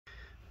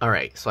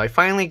Alright, so I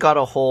finally got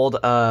a hold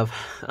of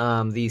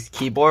these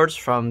keyboards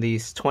from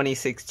these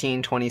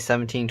 2016,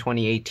 2017,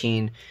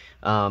 2018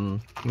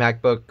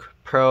 MacBook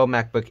Pro,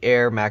 MacBook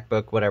Air,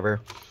 MacBook,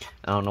 whatever.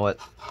 I don't know what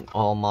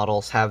all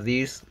models have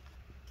these.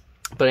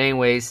 But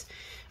anyways,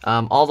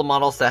 all the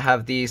models that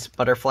have these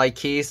butterfly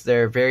keys,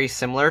 they're very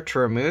similar to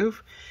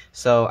remove.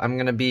 So I'm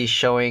going to be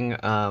showing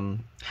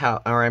I'm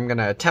going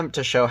to attempt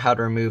to show how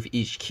to remove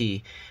each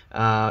key.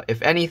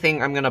 If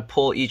anything, I'm going to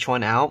pull each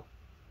one out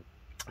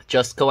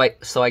just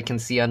so I can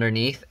see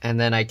underneath, and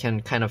then I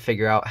can kind of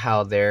figure out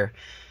how they're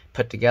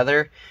put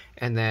together.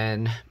 And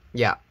then,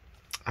 yeah.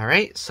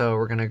 Alright, so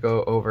we're going to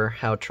go over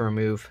how to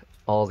remove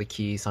all the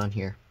keys on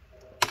here.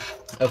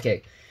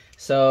 Okay,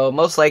 so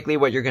most likely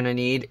what you're going to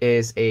need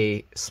is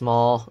a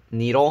small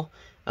needle.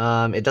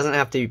 It doesn't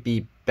have to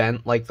be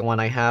bent like the one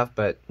I have,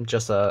 but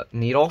just a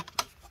needle.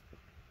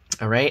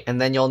 Alright,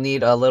 and then you'll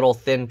need a little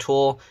thin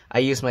tool. I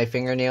use my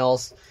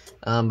fingernails,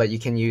 but you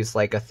can use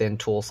like a thin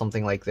tool,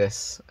 something like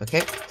this.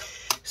 Okay,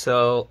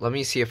 so let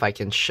me see if I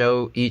can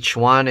show each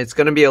one. It's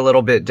going to be a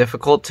little bit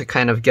difficult to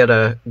kind of get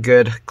a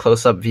good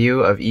close-up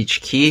view of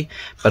each key,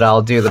 but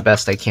I'll do the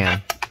best I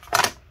can.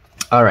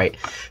 Alright,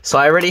 so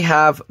I already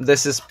have,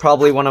 this is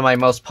probably one of my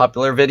most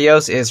popular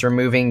videos, is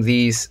removing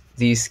these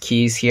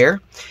keys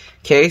here.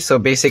 Okay, so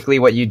basically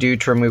what you do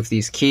to remove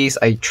these keys,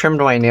 I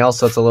trimmed my nails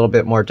so it's a little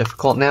bit more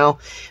difficult now,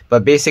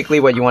 but basically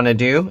what you want to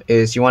do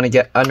is you want to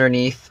get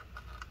underneath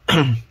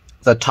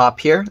the top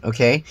here,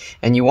 okay,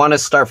 and you want to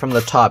start from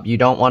the top. You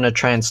don't want to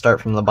try and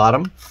start from the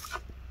bottom.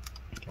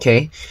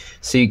 Okay,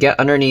 so you get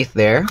underneath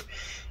there,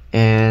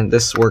 and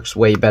this works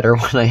way better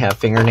when I have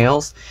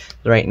fingernails.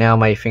 Right now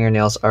my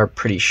fingernails are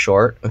pretty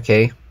short,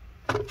 okay.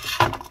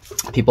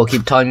 People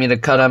keep telling me to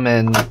cut them,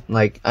 and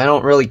like I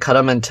don't really cut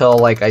them until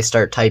like I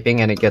start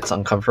typing and it gets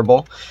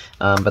uncomfortable,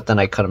 but then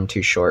I cut them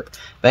too short.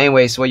 But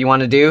anyways, what you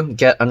want to do,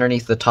 get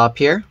underneath the top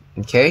here,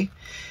 okay,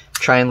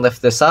 try and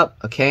lift this up,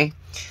 okay,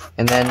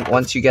 and then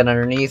once you get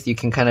underneath, you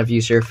can kind of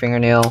use your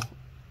fingernail,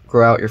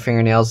 grow out your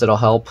fingernails. It'll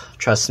help,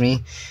 trust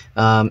me.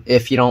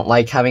 If you don't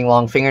like having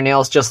long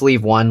fingernails, just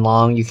leave one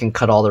long. You can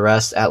cut all the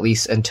rest, at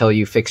least until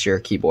you fix your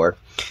keyboard.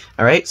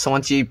 Alright, so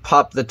once you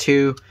pop the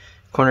two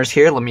corners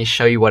here, let me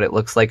show you what it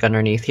looks like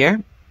underneath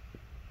here.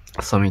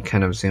 So let me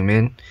kind of zoom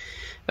in.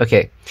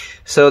 Okay,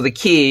 so the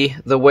key,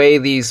 the way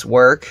these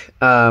work,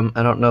 I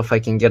don't know if I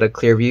can get a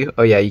clear view.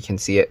 Oh yeah, you can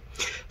see it.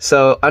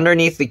 So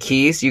underneath the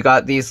keys, you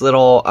got these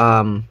little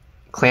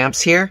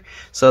clamps here.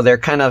 So they're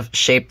kind of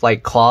shaped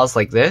like claws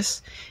like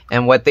this.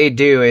 And what they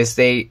do is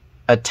they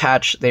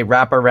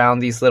wrap around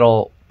these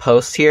little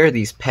posts here,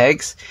 these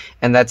pegs,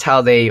 and that's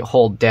how they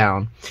hold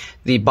down.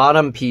 The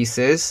bottom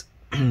pieces,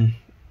 let's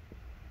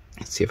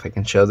see if I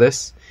can show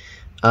this.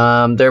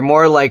 They're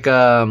more like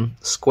a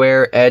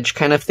square edge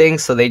kind of thing,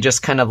 so they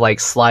just kind of like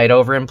slide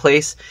over in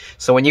place.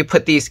 So when you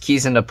put these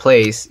keys into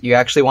place, you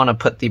actually want to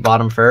put the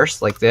bottom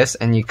first, like this,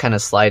 and you kind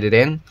of slide it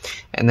in,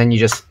 and then you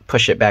just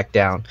push it back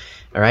down.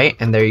 Alright,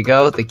 and there you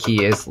go, the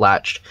key is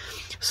latched.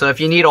 So if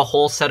you need a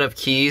whole set of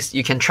keys,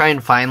 you can try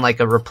and find like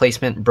a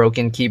replacement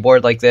broken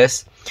keyboard like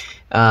this,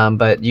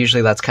 but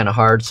usually that's kind of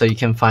hard, so you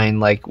can find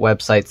like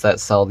websites that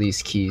sell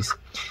these keys.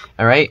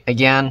 Alright,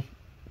 again,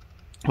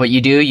 what you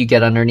do, you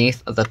get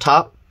underneath the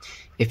top.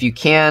 If you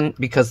can,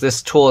 because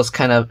this tool is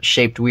kind of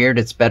shaped weird,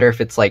 it's better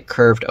if it's like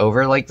curved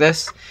over like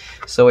this.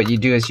 So what you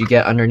do is you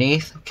get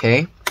underneath,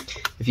 okay?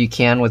 If you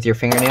can with your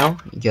fingernail,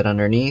 you get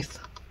underneath.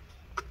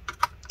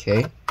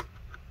 Okay.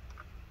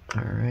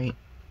 Alright.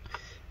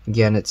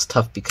 Again, it's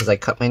tough because I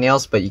cut my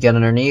nails, but you get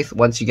underneath.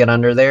 Once you get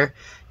under there,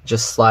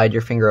 just slide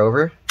your finger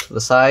over to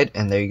the side,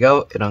 and there you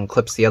go. It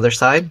unclips the other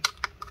side.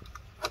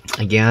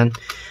 Again,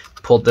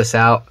 pulled this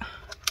out.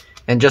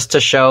 And just to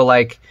show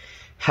like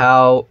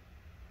how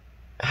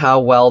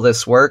well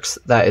this works,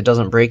 that it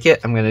doesn't break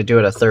it, I'm going to do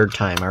it a third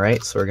time,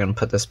 alright? So we're going to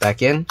put this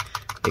back in.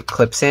 It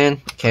clips in,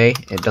 okay?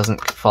 It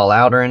doesn't fall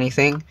out or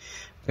anything. I'm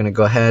going to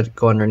go ahead,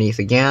 go underneath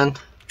again.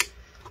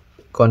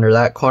 Go under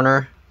that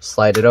corner,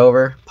 slide it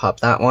over, pop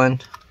that one,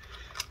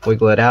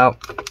 wiggle it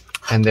out,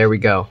 and there we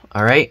go,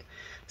 alright?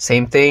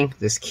 Same thing,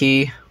 this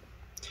key,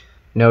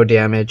 no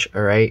damage,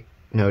 alright?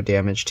 No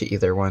damage to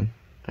either one,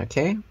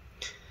 okay?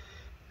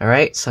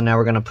 Alright, so now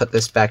we're going to put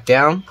this back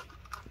down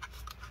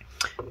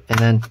and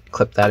then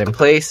clip that in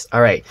place.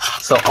 Alright,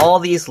 so all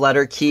these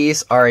letter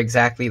keys are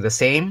exactly the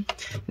same.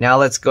 Now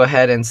let's go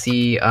ahead and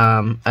see,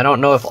 I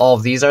don't know if all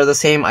of these are the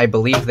same. I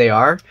believe they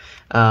are.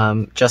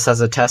 Just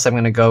as a test, I'm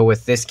going to go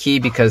with this key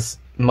because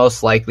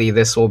most likely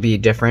this will be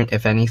different,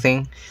 if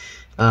anything.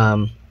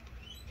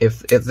 If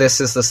this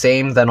is the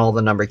same, then all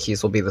the number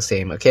keys will be the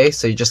same, okay?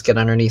 So you just get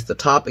underneath the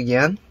top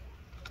again.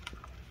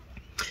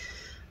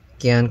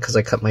 Again, because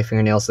I cut my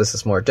fingernails, this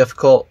is more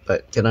difficult,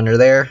 but get under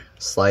there,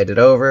 slide it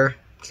over,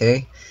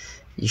 okay?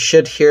 You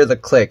should hear the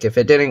click. If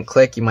it didn't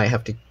click, you might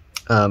have to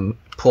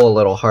pull a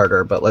little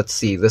harder, but let's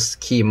see. This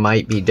key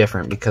might be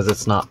different because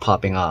it's not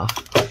popping off.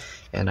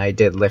 And I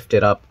did lift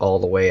it up all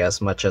the way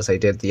as much as I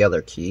did the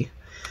other key.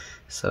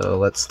 So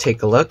let's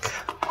take a look.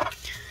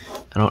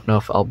 I don't know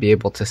if I'll be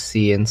able to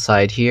see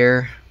inside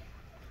here.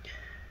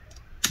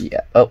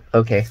 Yeah, oh,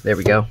 okay, there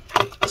we go.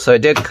 So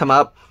it did come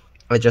up.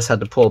 I just had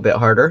to pull a bit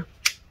harder.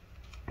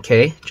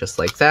 Okay, just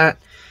like that.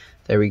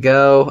 There we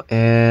go.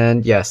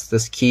 And yes,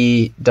 this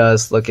key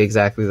does look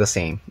exactly the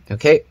same.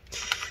 Okay,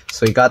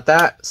 so we got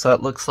that. So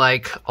it looks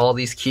like all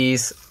these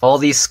keys, all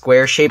these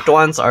square shaped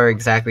ones are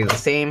exactly the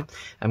same.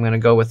 I'm gonna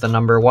go with the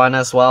number 1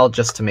 as well,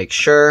 just to make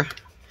sure.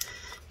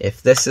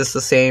 If this is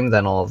the same,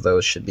 then all of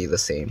those should be the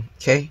same.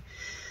 Okay.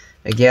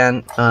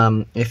 Again,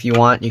 if you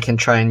want, you can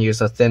try and use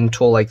a thin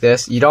tool like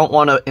this. You don't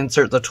want to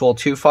insert the tool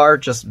too far,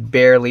 just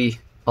barely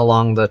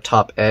along the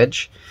top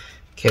edge.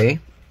 Okay.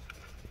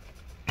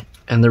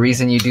 And the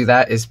reason you do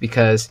that is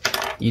because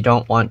you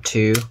don't want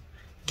to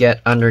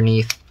get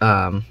underneath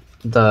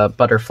the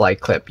butterfly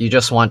clip. You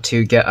just want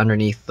to get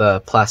underneath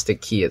the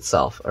plastic key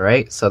itself. All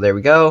right, so there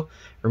we go.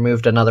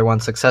 Removed another one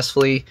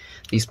successfully.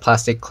 These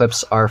plastic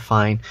clips are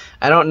fine.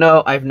 I don't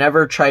know, I've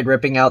never tried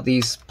ripping out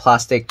these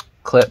plastic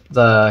clip,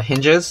 the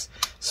hinges,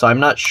 so I'm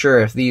not sure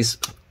if these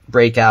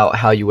break out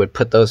how you would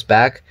put those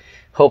back.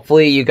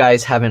 Hopefully you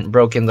guys haven't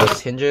broken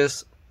those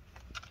hinges.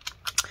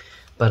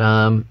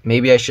 But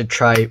maybe I should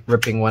try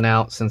ripping one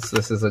out since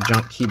this is a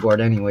junk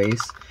keyboard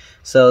anyways.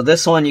 So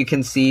this one you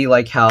can see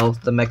like how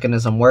the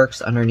mechanism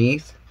works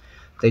underneath.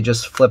 They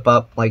just flip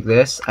up like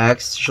this. I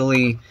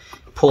actually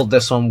pulled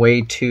this one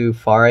way too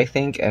far, I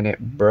think, and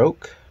it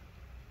broke.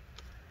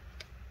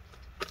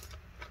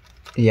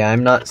 Yeah,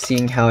 I'm not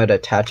seeing how it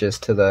attaches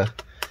to the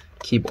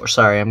keyboard.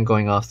 Sorry, I'm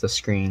going off the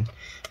screen.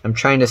 I'm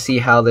trying to see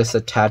how this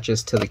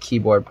attaches to the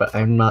keyboard, but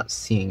I'm not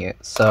seeing it.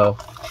 So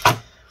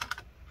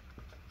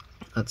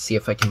let's see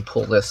if I can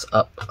pull this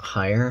up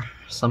higher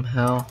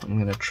somehow. I'm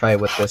gonna try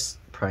with this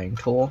prying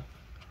tool.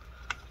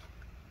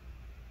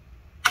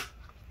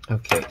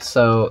 Okay,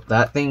 so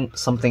that thing,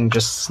 something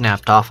just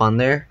snapped off on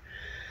there.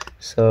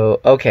 So,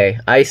 okay,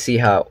 I see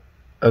how.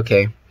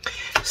 Okay,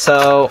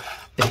 so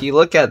if you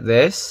look at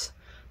this,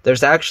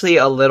 there's actually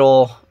a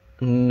little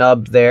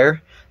nub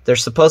there. They're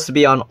supposed to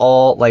be on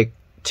all, like,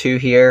 2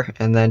 here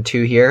and then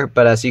 2 here,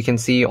 but as you can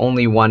see,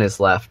 only 1 is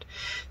left.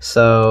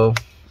 So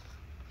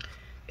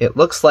it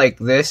looks like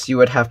this, you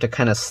would have to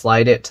kind of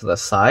slide it to the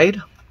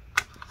side.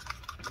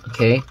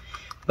 Okay,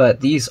 but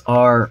these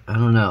are, I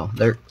don't know,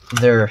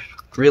 they're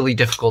really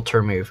difficult to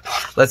remove.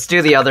 Let's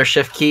do the other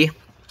shift key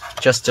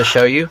just to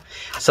show you.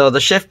 So the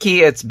shift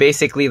key, it's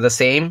basically the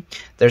same.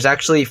 There's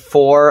actually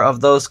 4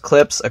 of those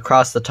clips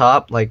across the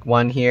top, like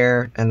 1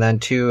 here and then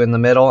 2 in the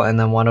middle and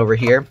then 1 over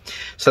here.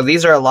 So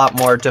these are a lot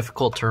more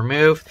difficult to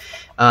remove.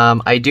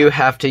 I do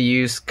have to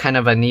use kind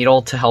of a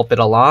needle to help it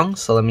along.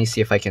 So let me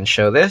see if I can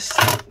show this.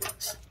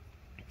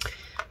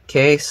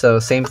 Okay, so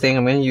same thing.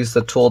 I'm going to use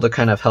the tool to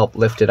kind of help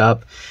lift it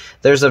up.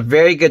 There's a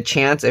very good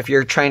chance if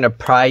you're trying to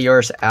pry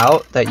yours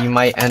out that you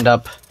might end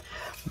up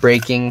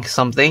breaking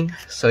something.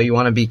 So you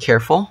want to be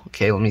careful.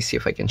 Okay, let me see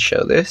if I can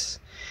show this.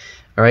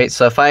 All right,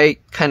 so if I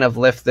kind of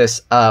lift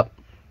this up,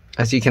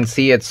 as you can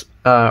see, it's,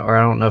 or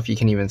I don't know if you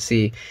can even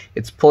see,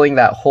 it's pulling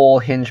that whole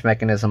hinge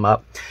mechanism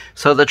up.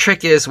 So the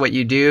trick is what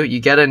you do,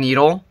 you get a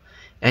needle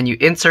and you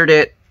insert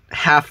it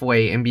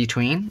halfway in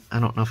between.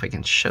 I don't know if I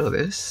can show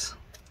this.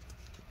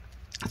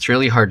 It's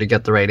really hard to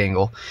get the right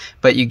angle,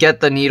 but you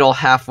get the needle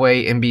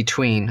halfway in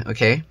between,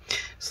 okay?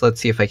 So let's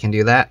see if I can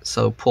do that.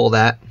 So pull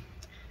that,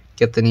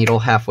 get the needle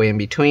halfway in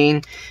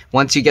between.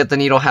 Once you get the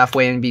needle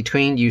halfway in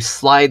between, you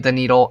slide the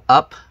needle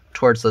up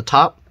towards the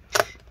top,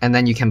 and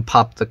then you can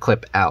pop the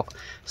clip out.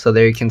 So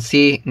there you can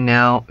see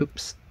now,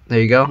 oops, there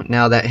you go.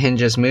 Now that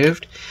hinge is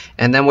moved.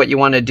 And then what you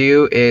want to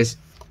do is,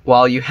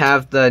 while you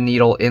have the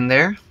needle in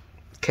there,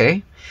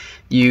 okay,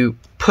 you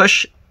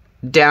push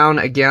down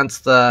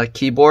against the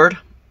keyboard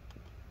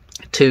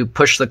to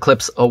push the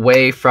clips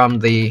away from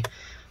the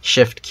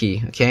shift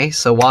key, okay?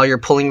 So while you're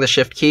pulling the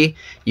shift key,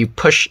 you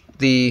push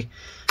the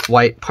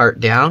white part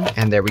down,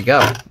 and there we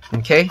go,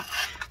 okay?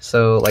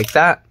 So like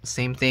that,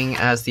 same thing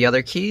as the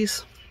other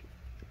keys.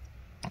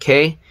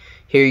 Okay,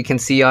 here you can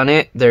see on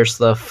it, there's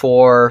the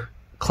 4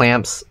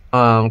 clamps,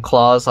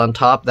 claws on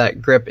top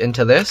that grip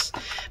into this.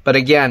 But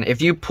again,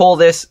 if you pull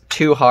this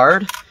too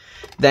hard,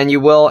 then you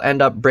will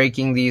end up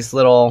breaking these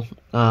little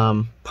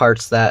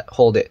parts that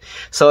hold it.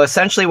 So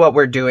essentially what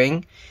we're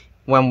doing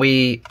when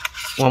we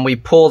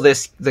pull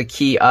the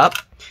key up,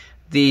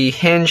 the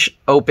hinge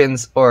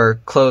opens or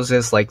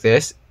closes like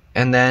this,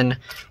 and then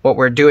what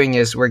we're doing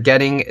is we're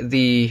getting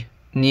the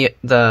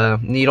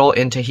needle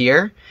into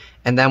here,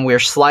 and then we're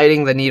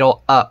sliding the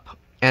needle up.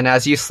 And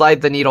as you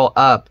slide the needle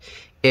up,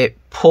 it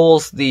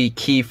pulls the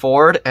key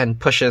forward and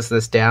pushes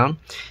this down.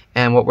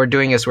 And what we're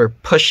doing is we're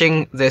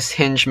pushing this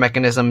hinge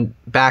mechanism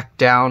back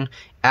down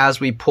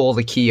as we pull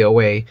the key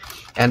away,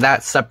 and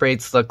that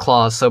separates the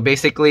claws. So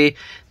basically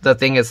the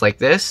thing is like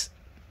this,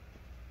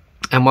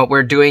 and what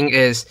we're doing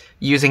is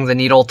using the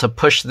needle to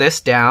push this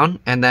down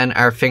and then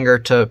our finger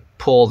to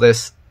pull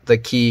the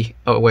key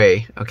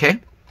away, okay?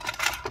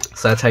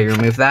 So that's how you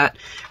remove that.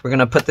 We're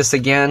gonna put this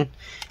again,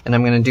 and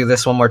I'm gonna do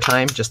this one more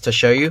time just to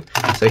show you.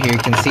 So here you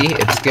can see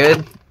it's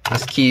good.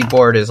 This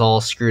keyboard is all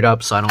screwed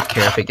up, so I don't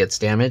care if it gets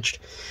damaged.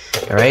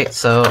 All right,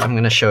 so I'm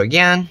gonna show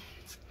again.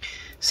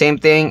 Same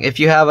thing, if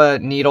you have a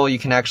needle, you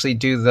can actually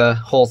do the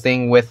whole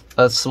thing with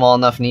a small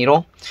enough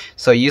needle.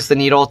 So use the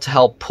needle to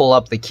help pull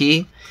up the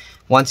key.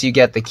 Once you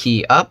get the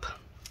key up,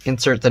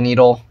 insert the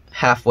needle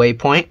halfway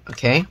point,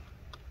 okay?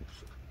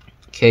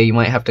 Okay, you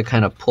might have to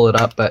kind of pull it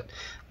up, but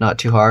not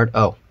too hard.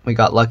 Oh, we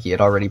got lucky, it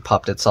already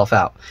popped itself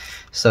out.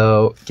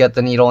 So get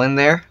the needle in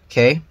there,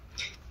 okay?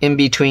 In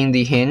between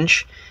the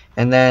hinge,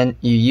 and then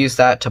you use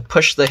that to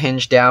push the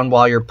hinge down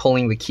while you're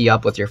pulling the key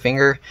up with your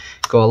finger.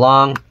 Go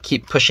along,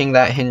 keep pushing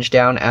that hinge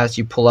down as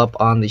you pull up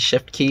on the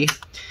shift key,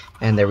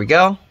 and there we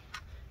go.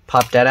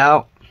 Pop that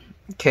out,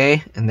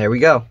 okay, and there we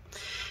go.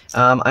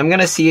 I'm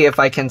gonna see if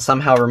I can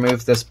somehow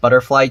remove this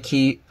butterfly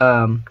key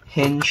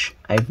hinge.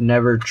 I've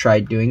never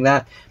tried doing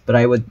that, but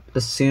I would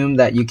assume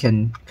that you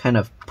can kind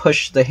of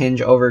push the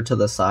hinge over to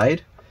the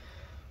side.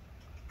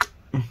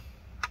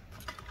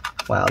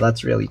 Wow,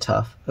 that's really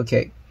tough.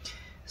 Okay,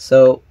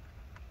 so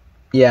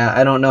yeah,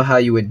 I don't know how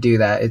you would do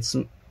that.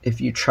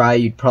 If you try,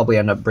 you'd probably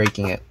end up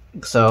breaking it.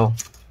 So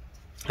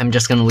I'm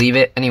just gonna leave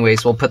it.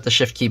 Anyways, we'll put the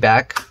shift key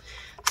back,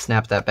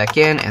 snap that back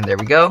in, and there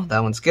we go.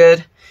 That one's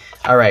good.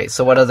 All right,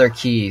 so what other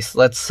keys?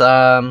 Let's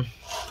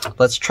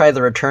try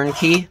the return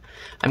key.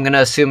 I'm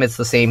gonna assume it's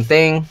the same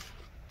thing.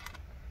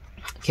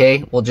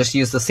 Okay, we'll just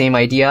use the same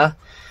idea.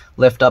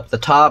 Lift up the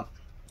top,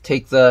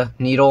 take the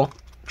needle,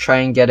 try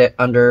and get it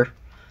under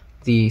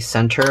the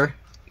center,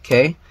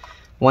 okay?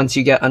 Once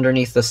you get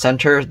underneath the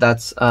center,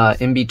 that's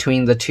in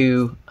between the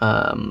two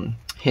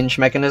hinge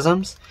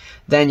mechanisms,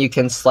 then you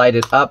can slide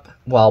it up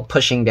while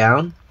pushing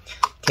down,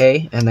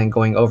 okay? And then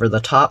going over the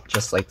top,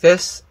 just like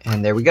this,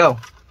 and there we go.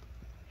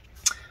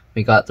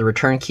 We got the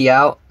return key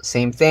out,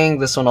 same thing.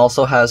 This one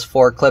also has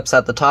 4 clips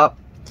at the top,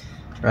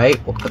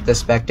 right? We'll put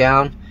this back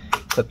down,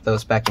 clip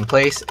those back in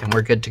place, and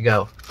we're good to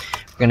go.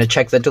 We're gonna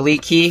check the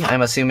delete key.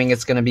 I'm assuming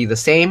it's gonna be the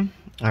same,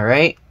 all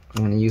right?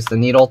 I'm gonna use the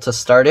needle to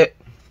start it.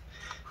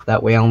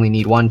 That way I only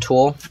need one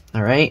tool,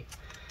 all right?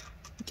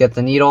 Get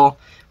the needle.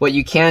 What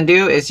you can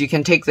do is you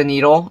can take the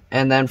needle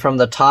and then from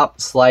the top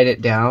slide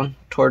it down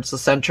towards the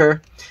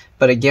center.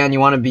 But again, you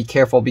wanna be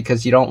careful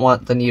because you don't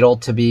want the needle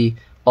to be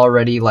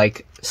already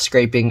like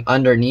scraping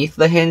underneath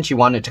the hinge. You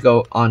want it to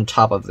go on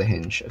top of the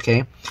hinge,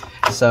 okay?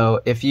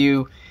 So if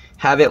you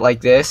have it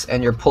like this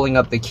and you're pulling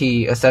up the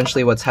key,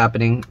 essentially what's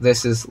happening,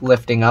 this is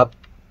lifting up.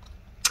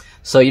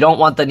 So you don't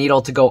want the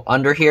needle to go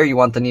under here, you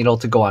want the needle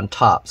to go on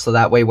top. So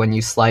that way when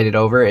you slide it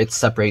over, it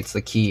separates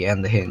the key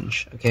and the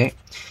hinge, okay?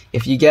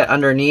 If you get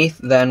underneath,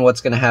 then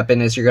what's gonna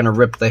happen is you're gonna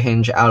rip the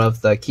hinge out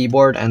of the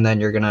keyboard and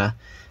then you're gonna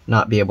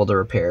not be able to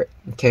repair it,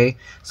 okay?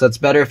 So it's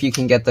better if you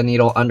can get the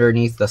needle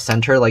underneath the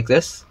center like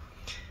this,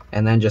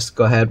 and then just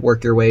go ahead,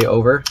 work your way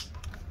over,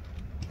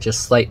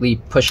 just slightly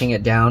pushing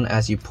it down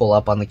as you pull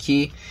up on the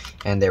key,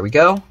 and there we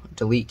go,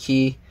 delete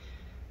key.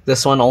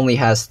 This one only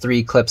has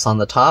 3 clips on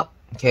the top,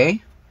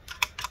 okay?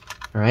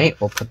 All right,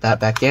 we'll put that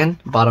back in,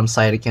 bottom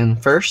side again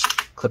first,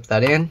 clip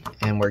that in,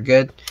 and we're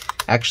good.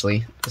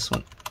 Actually, this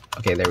one,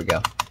 okay, there we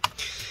go.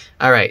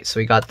 All right, so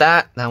we got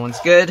that one's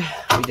good.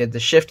 We did the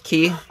shift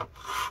key.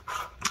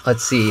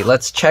 Let's see,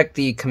 let's check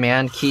the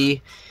command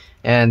key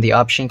and the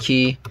option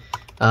key.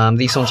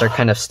 These ones are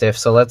kind of stiff,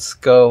 so let's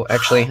go,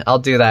 actually, I'll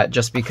do that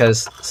just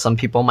because some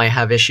people might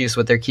have issues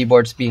with their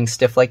keyboards being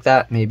stiff like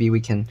that. Maybe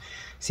we can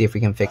see if we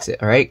can fix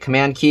it. All right,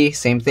 command key,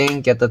 same thing,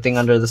 get the thing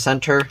under the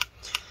center,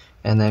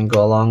 and then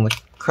go along the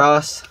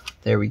cross.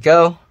 There we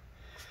go.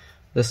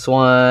 This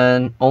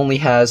one only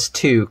has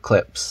 2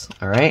 clips,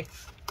 all right?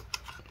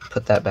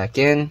 Put that back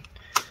in.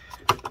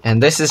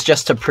 And this is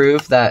just to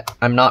prove that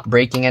I'm not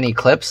breaking any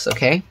clips,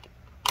 okay?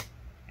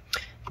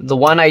 The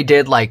one I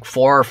did like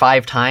 4 or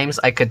 5 times,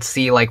 I could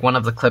see like one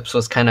of the clips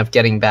was kind of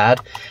getting bad.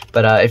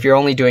 But if you're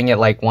only doing it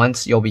like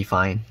once, you'll be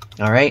fine,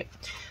 all right?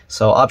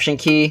 So option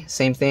key,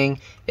 same thing.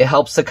 It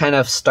helps to kind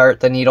of start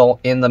the needle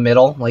in the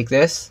middle like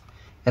this,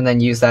 and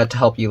then use that to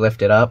help you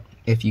lift it up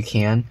if you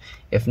can.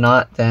 If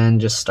not, then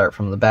just start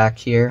from the back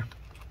here.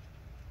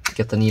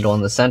 Get the needle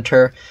in the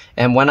center.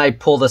 And when I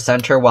pull the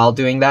center while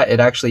doing that, it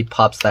actually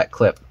pops that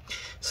clip.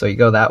 So you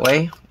go that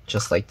way,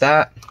 just like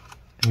that.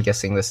 I'm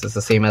guessing this is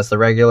the same as the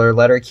regular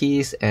letter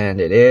keys,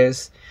 and it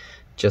is.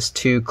 Just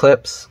 2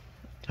 clips,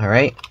 all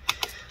right?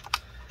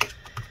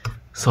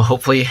 So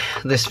hopefully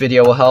this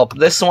video will help.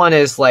 This one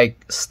is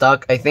like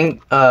stuck. I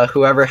think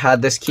whoever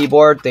had this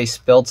keyboard, they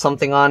spilled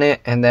something on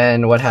it, and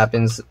then what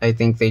happens, I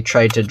think they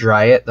tried to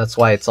dry it. That's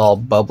why it's all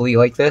bubbly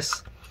like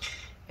this.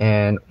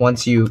 And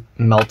once you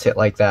melt it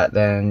like that,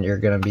 then you're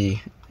gonna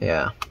be,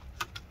 yeah,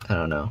 I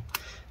don't know.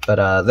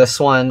 But this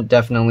one,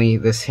 definitely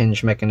this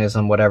hinge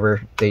mechanism,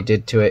 whatever they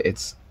did to it,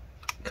 it's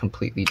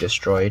completely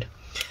destroyed.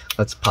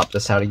 Let's pop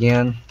this out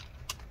again.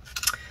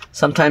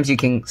 Sometimes you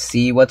can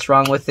see what's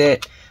wrong with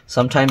it.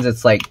 Sometimes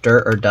it's like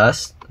dirt or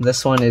dust.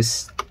 This one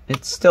is,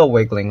 it's still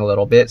wiggling a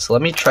little bit. So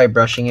let me try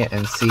brushing it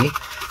and see.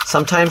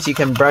 Sometimes you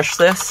can brush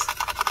this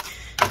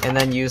and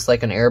then use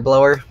like an air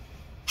blower.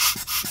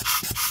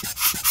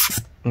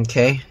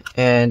 Okay,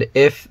 and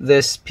if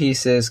this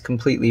piece is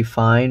completely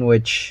fine,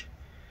 which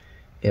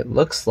it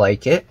looks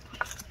like it,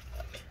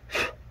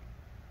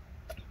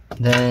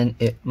 then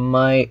it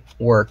might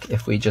work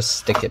if we just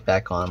stick it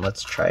back on.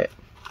 Let's try it.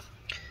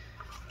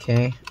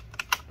 Okay.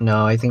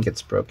 No, I think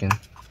it's broken.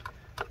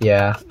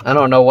 Yeah, I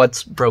don't know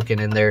what's broken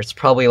in there. It's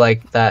probably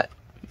like that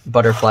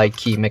butterfly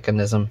key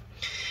mechanism.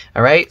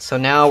 All right, so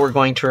now we're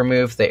going to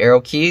remove the arrow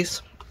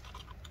keys.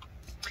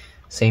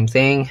 Same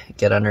thing,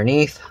 get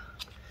underneath.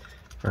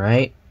 All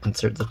right,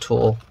 insert the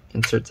tool,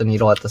 insert the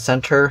needle at the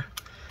center.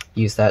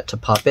 Use that to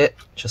pop it,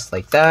 just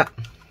like that.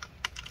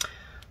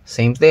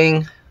 Same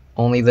thing,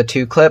 only the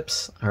 2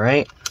 clips. All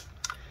right,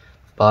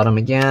 bottom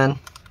again,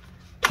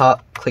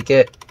 top, click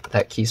it.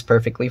 That key's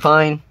perfectly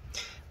fine.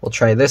 We'll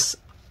try this,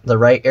 the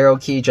right arrow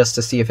key, just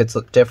to see if it's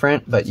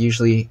different, but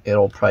usually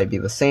it'll probably be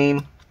the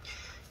same.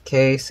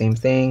 Okay, same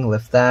thing,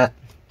 lift that,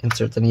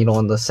 insert the needle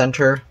in the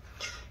center,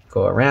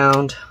 go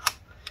around.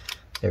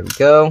 There we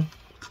go.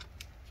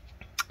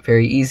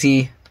 Very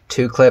easy,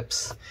 2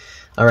 clips.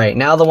 All right,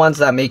 now the ones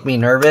that make me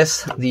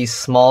nervous, these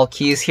small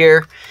keys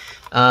here.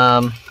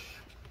 I'm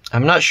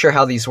not sure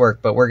how these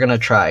work, but we're gonna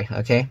try,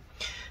 okay?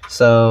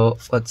 So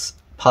let's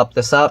pop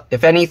this up.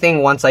 If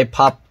anything, once I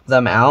pop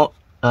them out,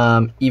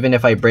 even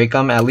if I break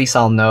them, at least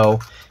I'll know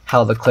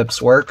how the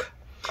clips work.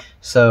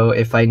 So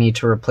if I need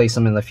to replace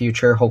them in the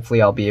future,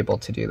 hopefully I'll be able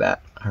to do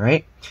that. All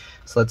right,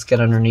 so let's get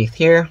underneath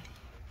here.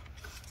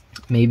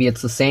 Maybe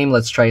it's the same.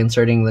 Let's try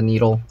inserting the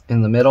needle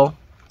in the middle.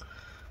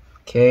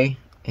 Okay,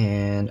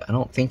 and I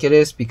don't think it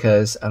is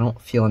because I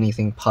don't feel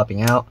anything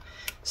popping out.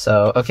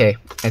 So, okay,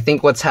 I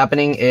think what's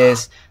happening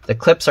is the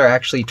clips are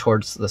actually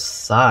towards the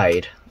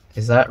side.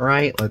 Is that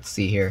right? Let's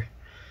see here.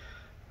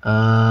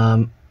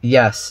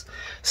 Yes.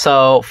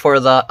 So for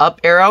the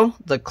up arrow,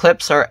 the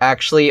clips are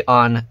actually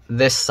on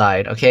this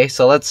side. Okay,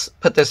 so let's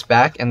put this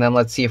back and then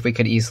let's see if we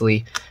could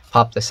easily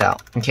pop this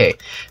out. Okay,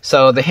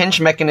 so the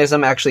hinge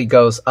mechanism actually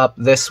goes up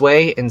this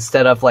way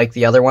instead of like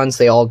the other ones.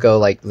 They all go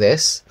like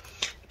this.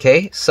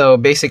 Okay, so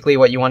basically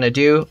what you want to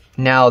do,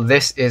 now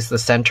this is the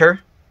center.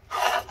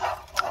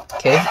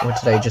 Okay,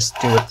 what did I just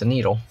do with the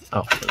needle?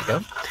 Oh, there we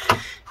go.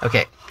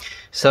 Okay.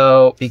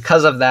 So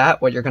because of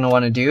that, what you're going to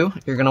want to do,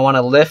 you're going to want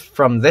to lift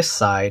from this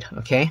side,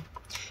 okay?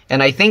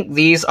 And I think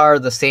these are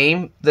the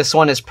same. This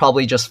one is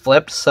probably just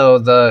flipped, so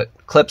the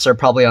clips are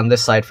probably on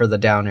this side for the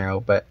down arrow,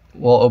 but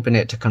we'll open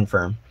it to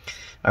confirm.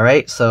 All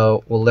right,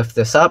 so we'll lift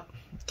this up,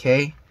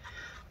 okay?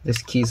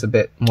 This key's a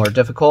bit more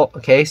difficult,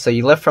 okay? So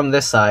you lift from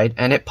this side,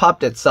 and it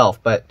popped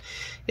itself, but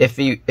if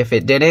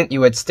it didn't, you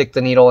would stick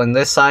the needle in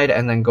this side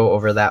and then go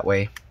over that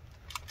way.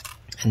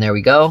 And there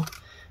we go.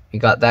 We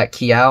got that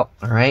key out.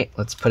 All right,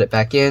 let's put it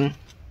back in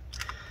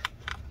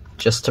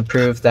just to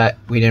prove that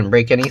we didn't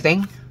break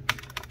anything.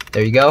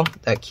 There you go.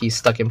 That key's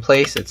stuck in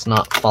place. It's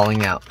not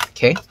falling out.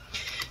 Okay,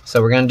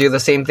 so we're going to do the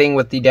same thing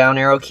with the down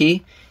arrow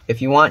key.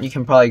 If you want, you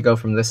can probably go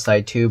from this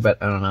side too,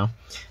 but I don't know.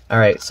 All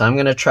right, so I'm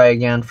going to try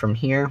again from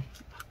here.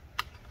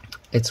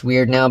 It's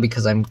weird now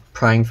because I'm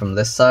prying from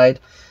this side.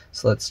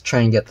 So let's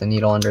try and get the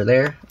needle under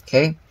there.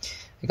 Okay,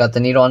 I got the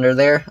needle under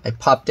there. I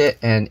popped it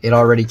and it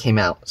already came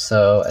out.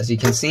 So as you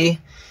can see,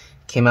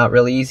 came out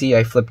really easy.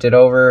 I flipped it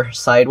over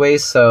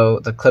sideways, so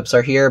the clips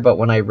are here, but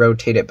when I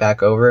rotate it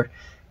back over,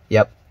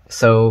 yep.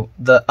 So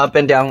the up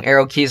and down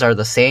arrow keys are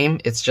the same,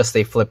 it's just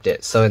they flipped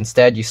it. So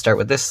instead you start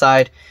with this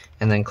side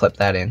and then clip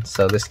that in.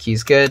 So this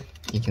key's good.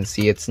 You can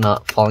see it's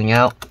not falling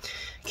out.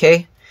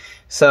 Okay,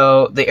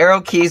 so the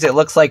arrow keys, it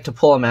looks like to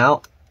pull them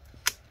out,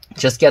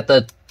 just get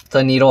the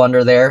needle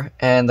under there,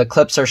 and the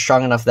clips are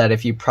strong enough that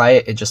if you pry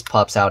it, it just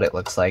pops out, it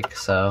looks like.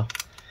 So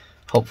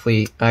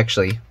hopefully,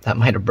 actually, that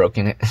might have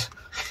broken it.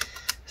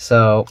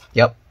 So,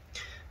 yep.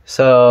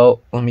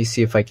 So, let me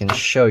see if I can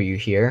show you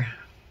here.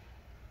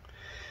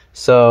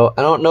 So,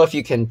 I don't know if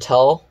you can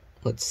tell.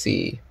 Let's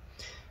see.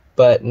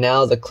 But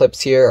now the clips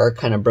here are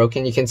kind of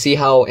broken. You can see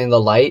how in the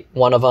light,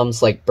 one of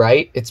them's like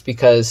bright. It's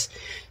because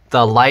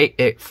the light,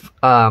 it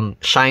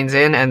shines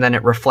in and then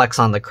it reflects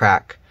on the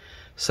crack.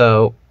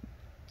 So,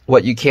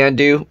 what you can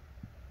do,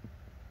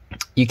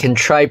 you can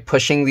try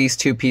pushing these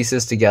 2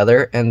 pieces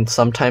together, and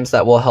sometimes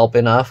that will help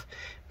enough.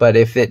 But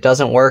if it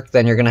doesn't work,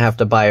 then you're going to have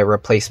to buy a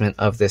replacement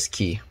of this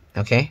key,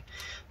 okay?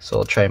 So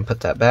we'll try and put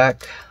that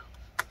back.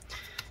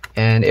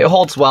 And it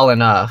holds well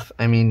enough.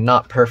 I mean,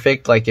 not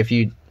perfect. Like if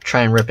you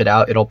try and rip it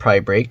out, it'll probably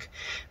break.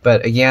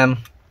 But again,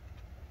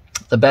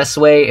 the best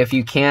way, if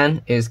you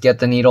can, is get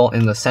the needle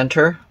in the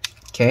center,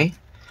 okay?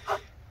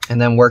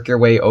 And then work your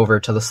way over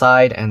to the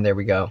side, and there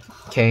we go,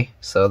 okay?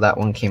 So that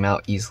one came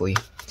out easily.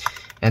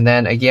 And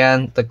then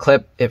again, the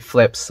clip, it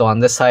flips. So on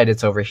this side,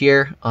 it's over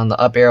here. On the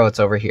up arrow,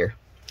 it's over here.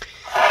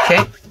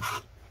 Okay,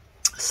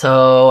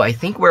 so I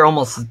think we're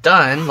almost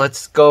done.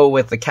 Let's go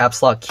with the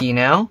caps lock key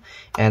now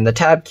and the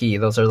tab key.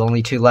 Those are the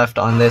only 2 left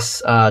on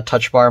this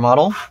touch bar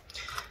model.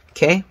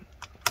 Okay,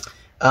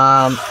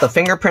 the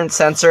fingerprint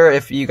sensor,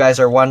 if you guys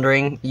are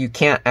wondering, you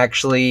can't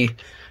actually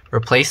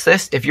replace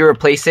this. If you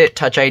replace it,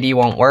 Touch ID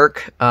won't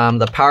work.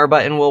 The power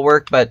button will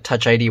work, but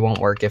Touch ID won't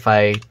work if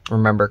I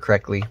remember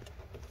correctly.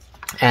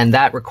 And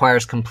that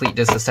requires complete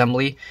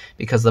disassembly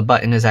because the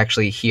button is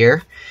actually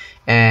here.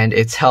 And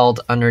it's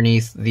held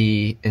underneath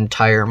the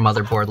entire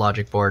motherboard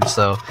logic board,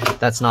 so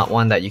that's not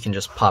one that you can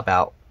just pop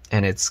out.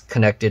 and it's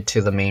connected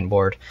to the main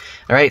board.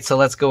 All right, so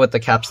let's go with the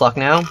caps lock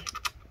now.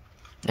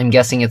 I'm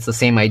guessing it's the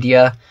same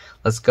idea.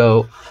 Let's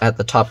go at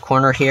the top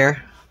corner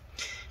here,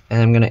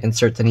 and I'm going to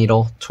insert the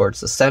needle towards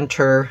the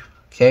center,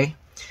 okay?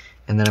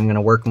 And then I'm going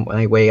to work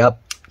my way up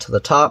to the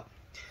top.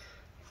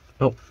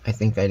 Oh, I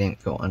think I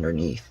didn't go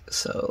underneath,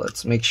 so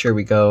let's make sure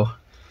we go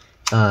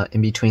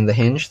in between the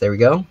hinge. There we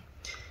go.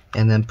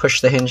 And then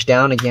push the hinge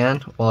down again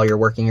while you're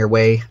working your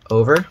way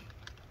over.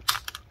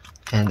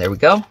 And there we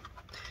go.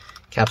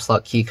 Caps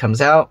lock key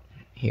comes out.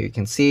 Here you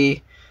can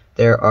see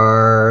there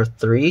are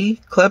 3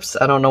 clips.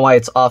 I don't know why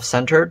it's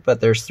off-centered,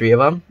 but there's 3 of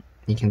them.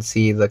 You can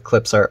see the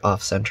clips are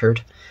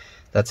off-centered.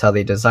 That's how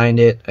they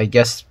designed it. I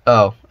guess,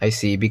 oh, I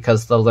see.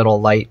 Because the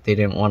little light, they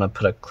didn't want to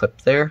put a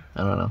clip there.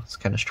 I don't know. It's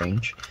kind of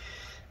strange.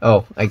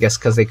 Oh, I guess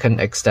because they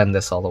couldn't extend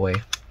this all the way.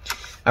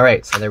 All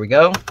right, so there we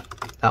go.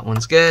 That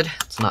one's good.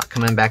 It's not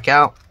coming back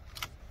out.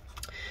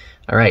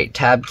 All right,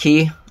 tab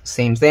key,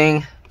 same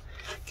thing.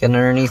 Get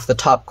underneath the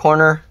top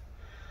corner.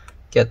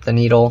 Get the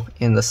needle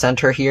in the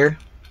center here.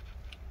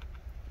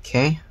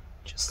 Okay,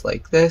 just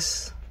like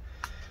this.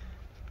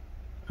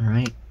 All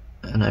right,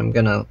 and I'm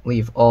gonna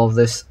leave all of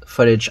this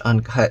footage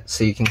uncut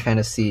so you can kind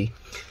of see.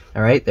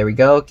 All right, there we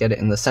go. Get it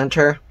in the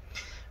center.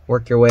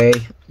 Work your way.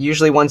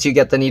 Usually once you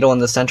get the needle in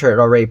the center, it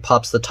already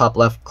pops the top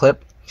left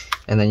clip,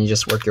 and then you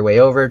just work your way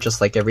over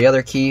just like every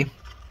other key.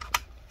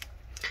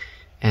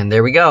 And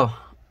there we go.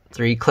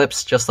 3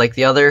 clips just like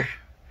the other.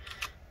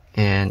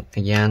 And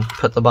again,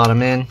 put the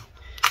bottom in,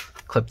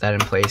 clip that in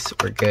place,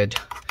 we're good.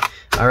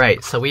 All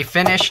right, so we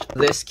finished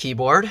this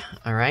keyboard.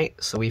 All right,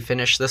 so we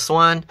finished this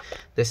one.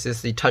 This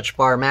is the Touch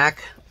Bar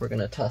Mac. We're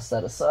gonna toss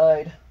that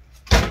aside.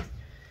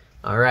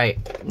 All right,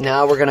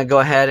 now we're gonna go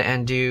ahead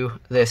and do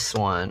this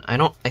one.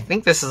 I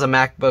think this is a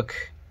MacBook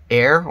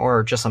Air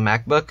or just a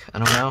MacBook, I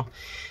don't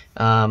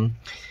know.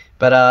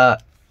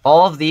 But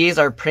all of these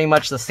are pretty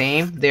much the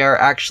same. They are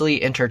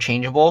actually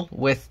interchangeable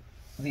with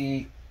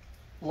the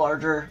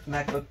larger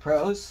MacBook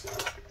Pros.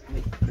 Let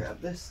me grab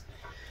this.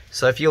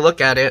 So if you look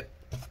at it,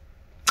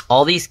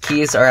 all these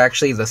keys are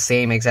actually the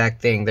same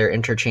exact thing. They're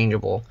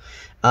interchangeable.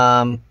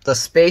 The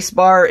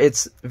Spacebar,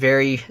 it's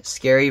very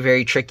scary,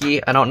 very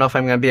tricky. I don't know if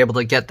I'm going to be able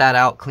to get that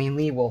out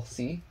cleanly. We'll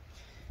see.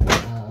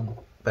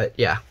 But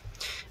yeah.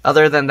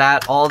 Other than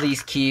that, all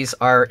these keys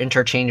are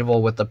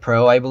interchangeable with the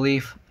Pro, I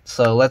believe.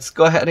 So let's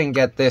go ahead and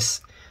get this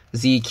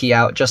Z key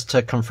out just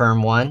to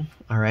confirm one.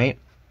 All right.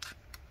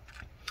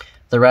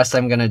 The rest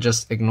I'm going to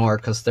just ignore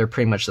because they're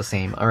pretty much the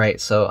same. All right,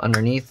 so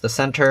underneath the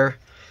center.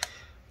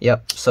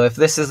 Yep, so if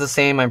this is the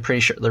same, I'm pretty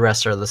sure the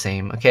rest are the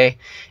same, okay?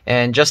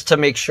 And just to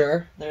make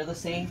sure they're the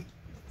same,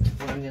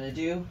 what I'm going to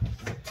do,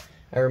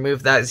 I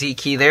remove that Z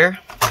key there.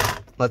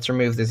 Let's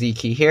remove the Z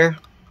key here.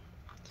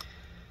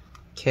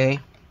 Okay.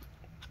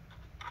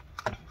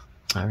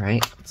 All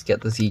right, let's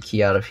get the Z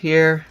key out of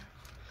here.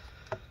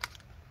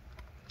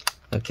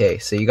 Okay,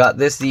 so you got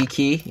this Z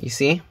key, you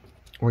see?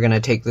 We're going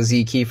to take the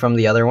Z key from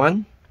the other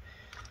one.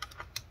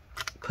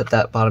 Put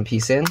that bottom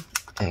piece in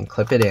and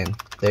clip it in.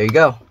 There you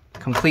go.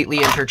 Completely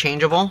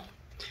interchangeable. All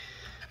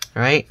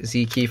right,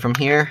 Z key from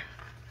here.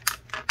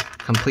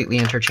 Completely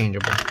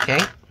interchangeable, okay?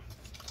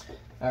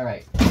 All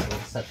right, so we'll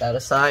set that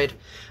aside.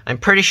 I'm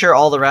pretty sure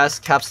all the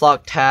rest, caps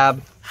lock,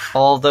 tab,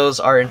 all of those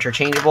are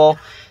interchangeable.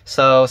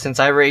 So since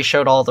I already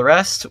showed all the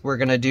rest, we're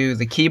gonna do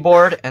the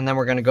keyboard and then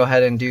we're gonna go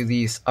ahead and do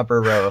these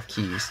upper row of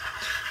keys.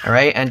 All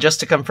right, and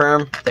just to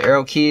confirm the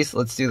arrow keys,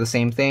 let's do the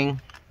same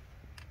thing.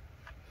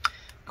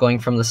 Going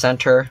from the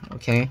center,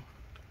 okay?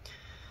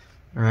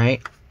 All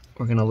right,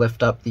 we're gonna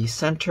lift up the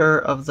center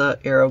of the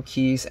arrow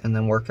keys and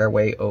then work our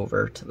way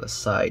over to the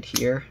side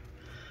here.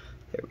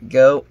 There we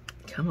go,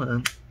 come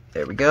on,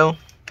 there we go.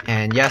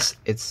 And yes,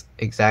 it's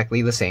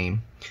exactly the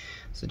same.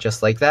 So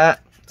just like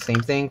that,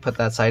 same thing, put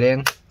that side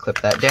in, clip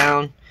that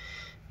down.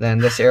 Then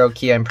this arrow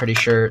key, I'm pretty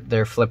sure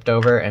they're flipped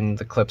over and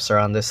the clips are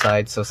on this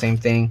side. So same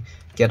thing,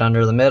 get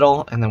under the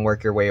middle and then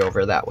work your way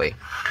over that way.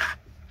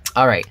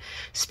 All right,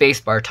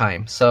 spacebar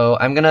time. So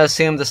I'm gonna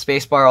assume the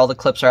spacebar, all the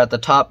clips are at the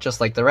top just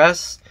like the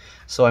rest.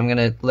 So I'm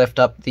gonna lift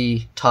up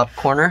the top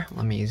corner.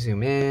 Let me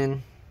zoom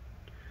in.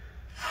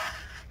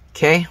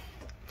 Okay,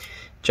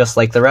 just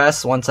like the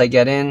rest, once I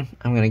get in,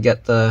 I'm gonna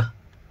get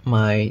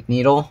my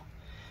needle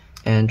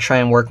and try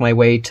and work my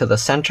way to the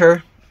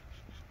center.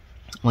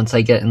 Once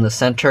I get in the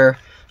center,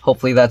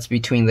 hopefully that's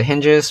between the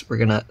hinges, we're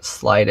gonna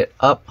slide it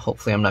up.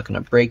 Hopefully I'm not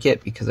gonna break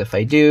it, because if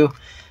I do,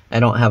 I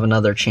don't have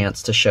another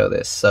chance to show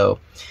this. So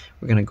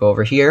we're gonna go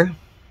over here,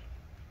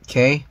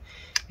 okay,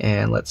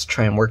 and let's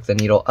try and work the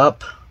needle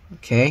up,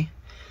 okay,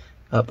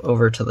 up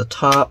over to the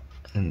top,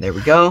 and there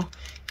we go.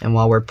 And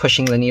while we're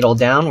pushing the needle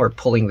down, we're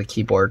pulling the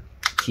keyboard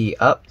key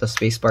up, the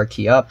spacebar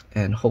key up,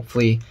 and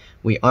hopefully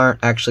we aren't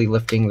actually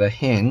lifting the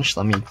hinge.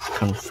 Let me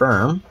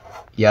confirm.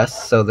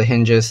 Yes, so the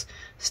hinge is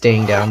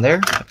staying down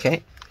there,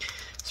 okay.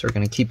 So we're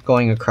gonna keep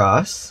going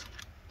across.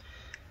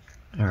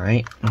 All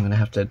right, I'm gonna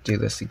have to do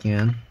this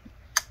again.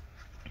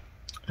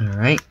 All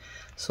right,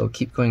 so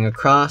keep going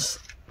across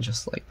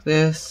just like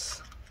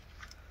this.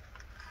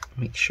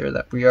 Make sure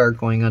that we are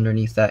going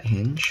underneath that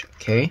hinge,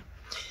 okay.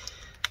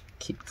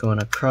 Keep going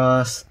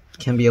across.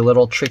 Can be a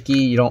little tricky.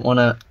 You don't want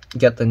to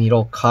get the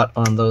needle caught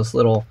on those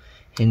little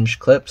hinge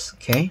clips,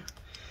 okay?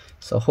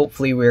 So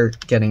hopefully we're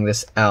getting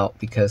this out,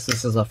 because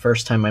this is the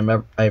first time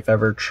I've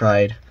ever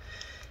tried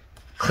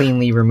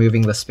cleanly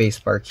removing the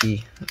spacebar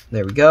key.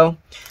 There we go.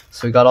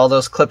 So we got all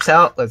those clips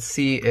out. Let's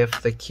see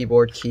if the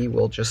keyboard key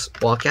will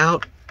just walk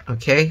out.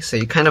 Okay, so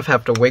you kind of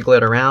have to wiggle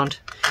it around,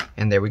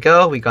 and there we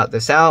go. We got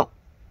this out.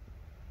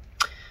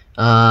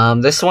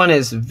 This one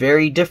is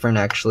very different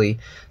actually.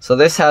 So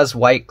this has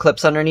white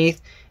clips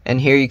underneath, and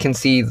here you can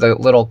see the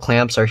little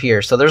clamps are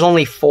here. So there's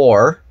only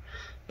 4,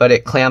 but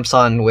it clamps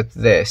on with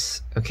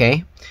this,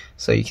 okay?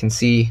 So you can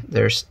see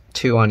there's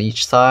 2 on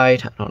each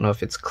side. I don't know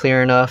if it's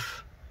clear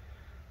enough.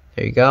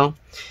 There you go.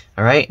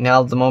 All right,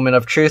 now the moment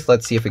of truth.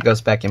 Let's see if it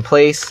goes back in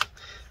place.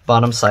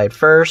 Bottom side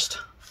first,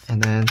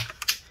 and then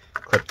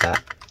clip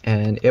that,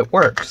 and it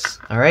works.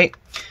 All right.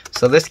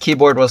 So this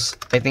keyboard was,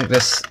 I think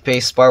this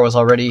space bar was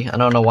already, I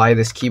don't know why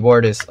this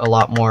keyboard is a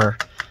lot more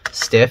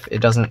stiff. It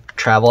doesn't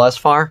travel as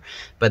far,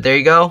 but there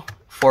you go.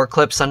 4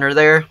 clips under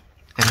there,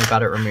 and we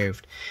got it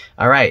removed.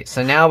 All right,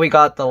 so now we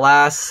got the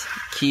last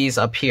keys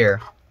up here.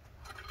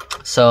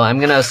 So I'm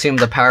gonna assume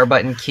the power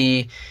button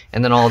key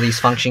and then all these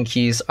function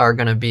keys are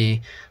gonna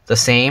be the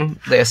same.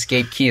 The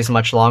escape key is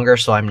much longer,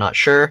 so I'm not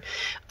sure.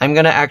 I'm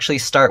gonna actually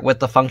start with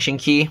the function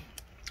key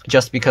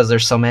just because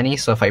there's so many.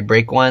 So if I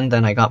break one,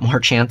 then I got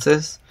more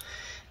chances.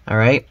 All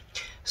right,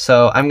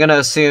 so I'm gonna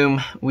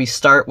assume we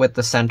start with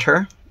the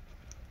center.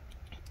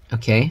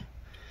 Okay,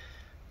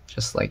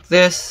 just like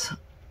this.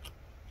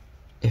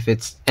 If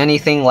it's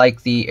anything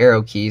like the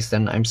arrow keys,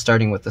 then I'm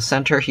starting with the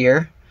center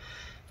here.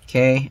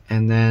 Okay,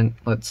 and then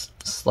let's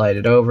slide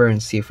it over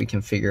and see if we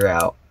can figure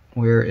out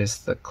where is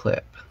the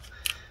clip.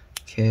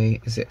 Okay,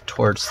 is it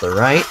towards the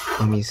right?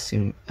 Let me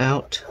zoom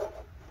out.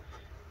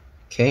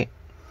 Okay,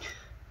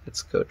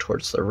 let's go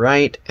towards the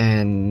right,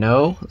 and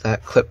no,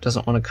 that clip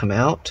doesn't want to come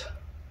out.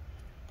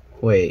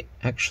 Wait,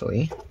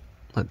 actually,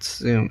 let's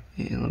zoom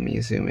in. Let me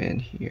zoom in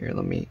here.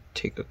 Let me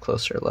take a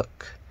closer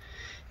look.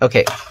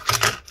 Okay,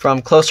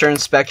 from closer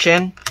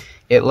inspection,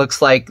 it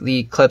looks like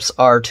the clips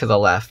are to the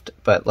left,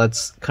 but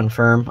let's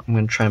confirm. I'm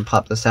going to try and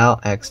pop this out.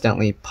 I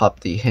accidentally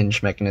popped the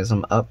hinge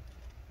mechanism up.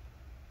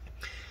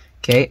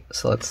 Okay,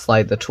 so let's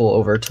slide the tool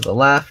over to the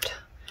left.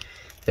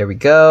 There we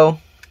go.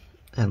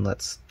 And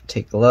let's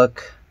take a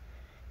look.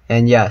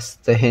 And yes,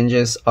 the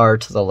hinges are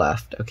to the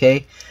left,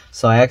 okay?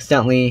 So I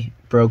accidentally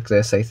broke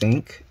this, I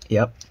think.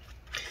 Yep.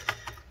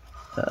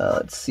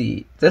 Let's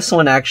see. This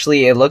one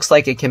actually, it looks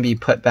like it can be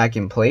put back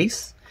in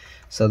place.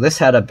 So this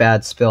had a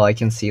bad spill. I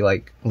can see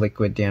like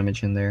liquid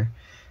damage in there.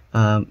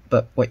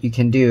 But what you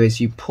can do is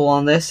you pull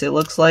on this, it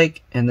looks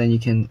like, and then you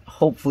can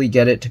hopefully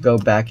get it to go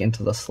back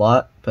into the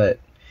slot, but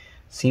it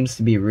seems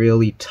to be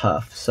really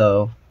tough.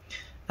 So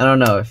I don't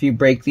know, if you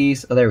break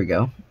these, oh, there we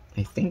go.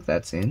 I think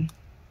that's in.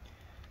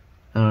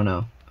 I don't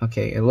know.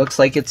 Okay, it looks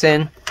like it's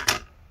in.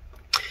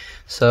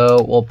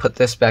 So we'll put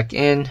this back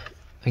in.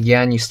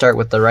 Again, you start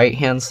with the right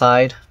hand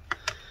side.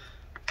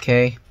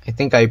 Okay, I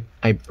think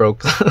I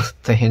broke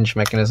the hinge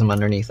mechanism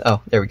underneath.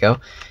 Oh, there we go.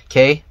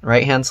 Okay,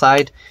 right hand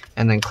side,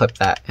 and then clip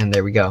that, and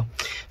there we go.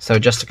 So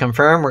just to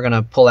confirm, we're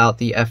gonna pull out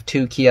the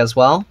F2 key as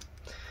well.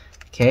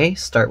 Okay,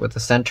 start with the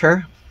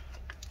center.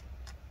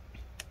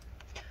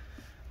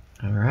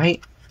 All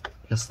right,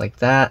 just like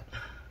that.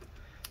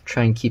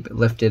 Try and keep it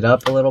lifted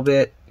up a little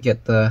bit.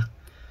 Get the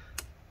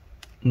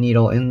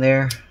needle in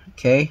there.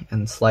 Okay,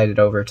 and slide it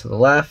over to the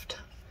left.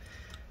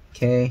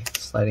 Okay,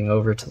 sliding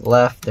over to the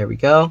left. There we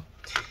go.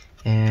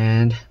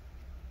 And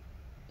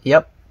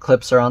yep,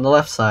 clips are on the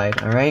left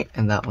side. All right,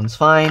 and that one's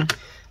fine.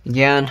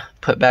 Again,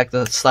 put back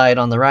the side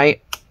on the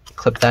right,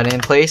 clip that in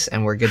place,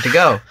 and we're good to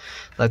go.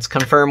 Let's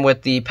confirm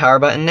with the power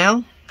button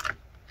now.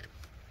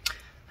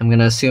 I'm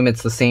gonna assume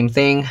it's the same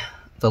thing.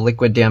 The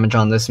liquid damage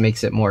on this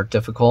makes it more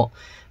difficult,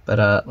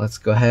 but let's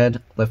go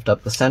ahead, lift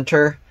up the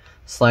center,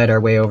 slide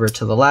our way over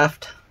to the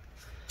left.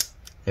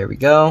 There we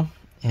go.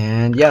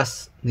 And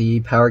yes, the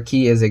power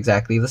key is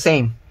exactly the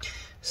same.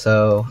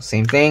 So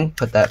same thing,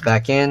 put that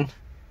back in,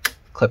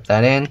 clip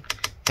that in,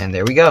 and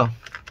there we go.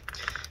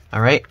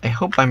 All right, I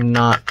hope I'm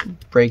not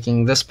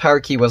breaking. This power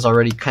key was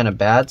already kind of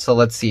bad, so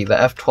let's see. The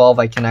F12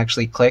 I can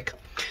actually click.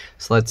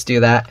 So let's do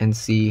that and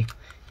see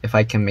if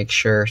I can make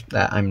sure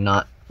that I'm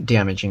not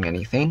damaging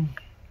anything.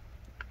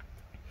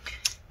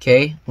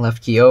 Okay,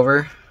 left key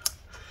over,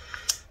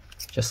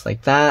 just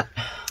like that.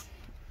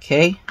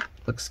 Okay,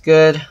 looks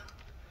good.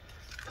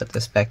 Put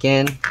this back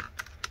in,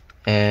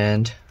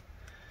 and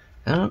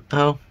I don't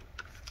know.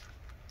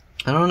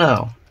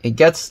 It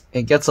gets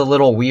a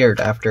little weird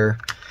after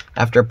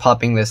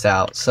popping this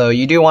out. So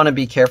you do want to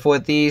be careful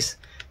with these.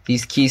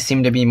 These keys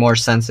seem to be more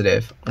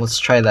sensitive. Let's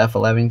try the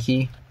F11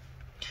 key.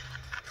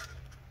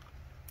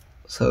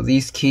 So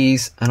these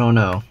keys, I don't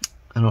know.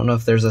 I don't know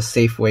if there's a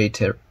safe way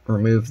to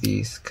remove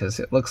these,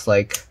 because it looks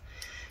like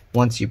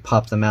once you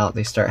pop them out,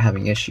 they start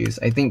having issues.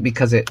 I think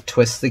because it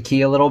twists the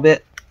key a little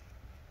bit.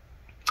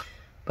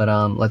 But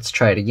let's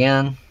try it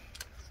again.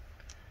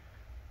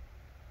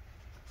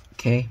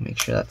 Okay,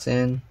 make sure that's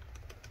in.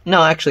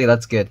 No, actually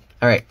that's good.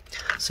 All right,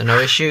 so no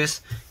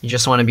issues. You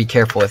just want to be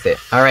careful with it.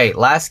 All right,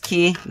 last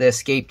key, the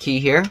escape key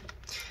here.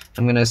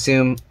 I'm going to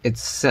assume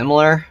it's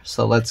similar,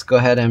 so let's go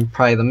ahead and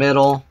pry the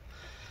middle.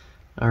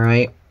 All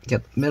right,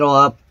 get the middle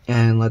up,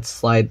 and let's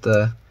slide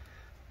the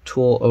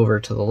tool over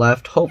to the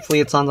left. Hopefully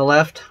it's on the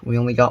left. We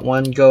only got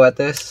one go at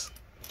this.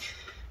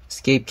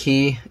 Escape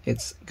key,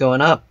 it's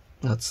going up.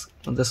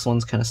 This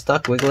one's kind of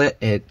stuck. Wiggle it.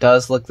 It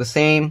does look the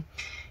same.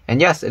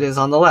 And yes, it is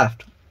on the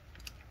left.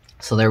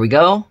 So there we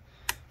go.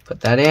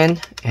 Put that in,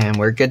 and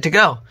we're good to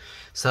go.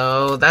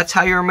 So that's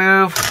how you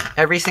remove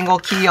every single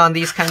key on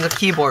these kinds of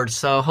keyboards.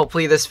 So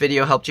hopefully this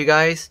video helped you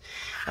guys.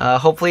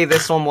 Hopefully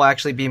this one will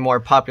actually be more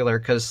popular,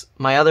 because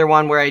my other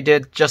one where I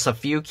did just a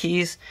few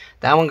keys,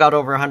 that one got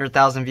over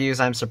 100,000 views.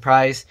 I'm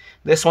surprised.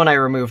 This one I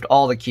removed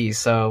all the keys.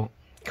 So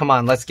come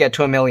on, let's get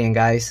to 1 million,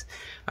 guys.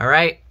 All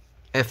right.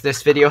 If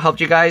this video helped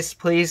you guys,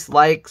 please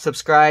like,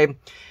 subscribe,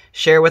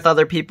 share with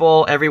other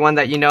people, everyone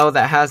that you know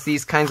that has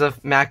these kinds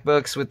of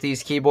MacBooks with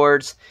these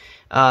keyboards.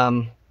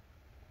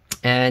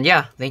 And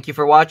yeah, thank you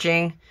for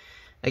watching.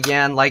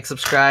 Again, like,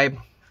 subscribe,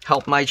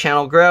 help my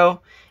channel grow,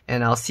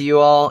 and I'll see you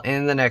all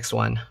in the next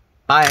one.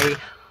 Bye.